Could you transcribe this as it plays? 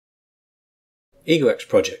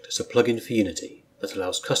egoXproject is a plugin for Unity that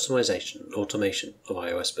allows customization and automation of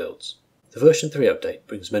iOS builds. The version 3 update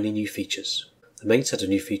brings many new features. The main set of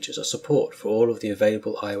new features are support for all of the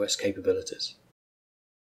available iOS capabilities.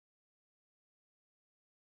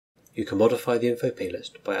 You can modify the info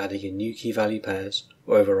plist by adding in new key value pairs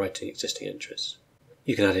or overwriting existing entries.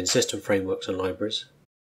 You can add in system frameworks and libraries.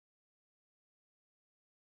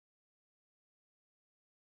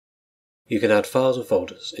 You can add files and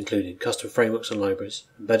folders, including custom frameworks and libraries,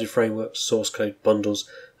 embedded frameworks, source code, bundles,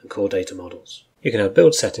 and core data models. You can add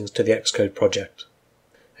build settings to the Xcode project.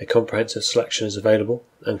 A comprehensive selection is available,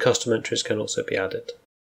 and custom entries can also be added.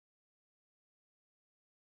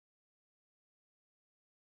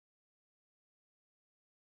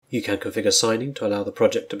 You can configure signing to allow the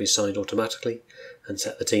project to be signed automatically and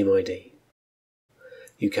set the team ID.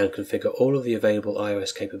 You can configure all of the available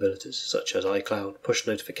iOS capabilities such as iCloud, push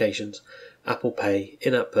notifications, Apple Pay,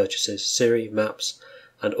 in-app purchases, Siri, Maps,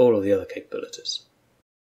 and all of the other capabilities.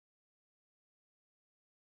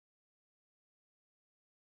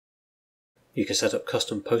 You can set up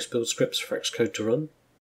custom post-build scripts for Xcode to run.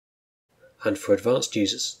 And for advanced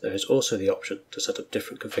users, there is also the option to set up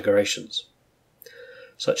different configurations,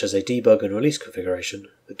 such as a debug and release configuration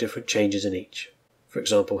with different changes in each. For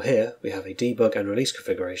example, here we have a debug and release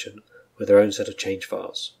configuration with their own set of change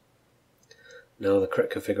files. Now the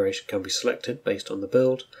correct configuration can be selected based on the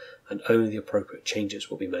build, and only the appropriate changes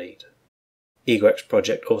will be made.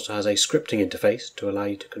 egoXproject also has a scripting interface to allow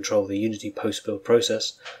you to control the Unity post-build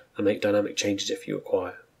process and make dynamic changes if you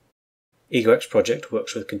require. egoXproject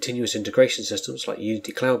works with continuous integration systems like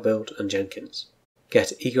Unity Cloud Build and Jenkins.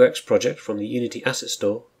 Get egoXproject from the Unity Asset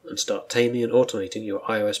Store and start taming and automating your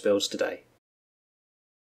iOS builds today.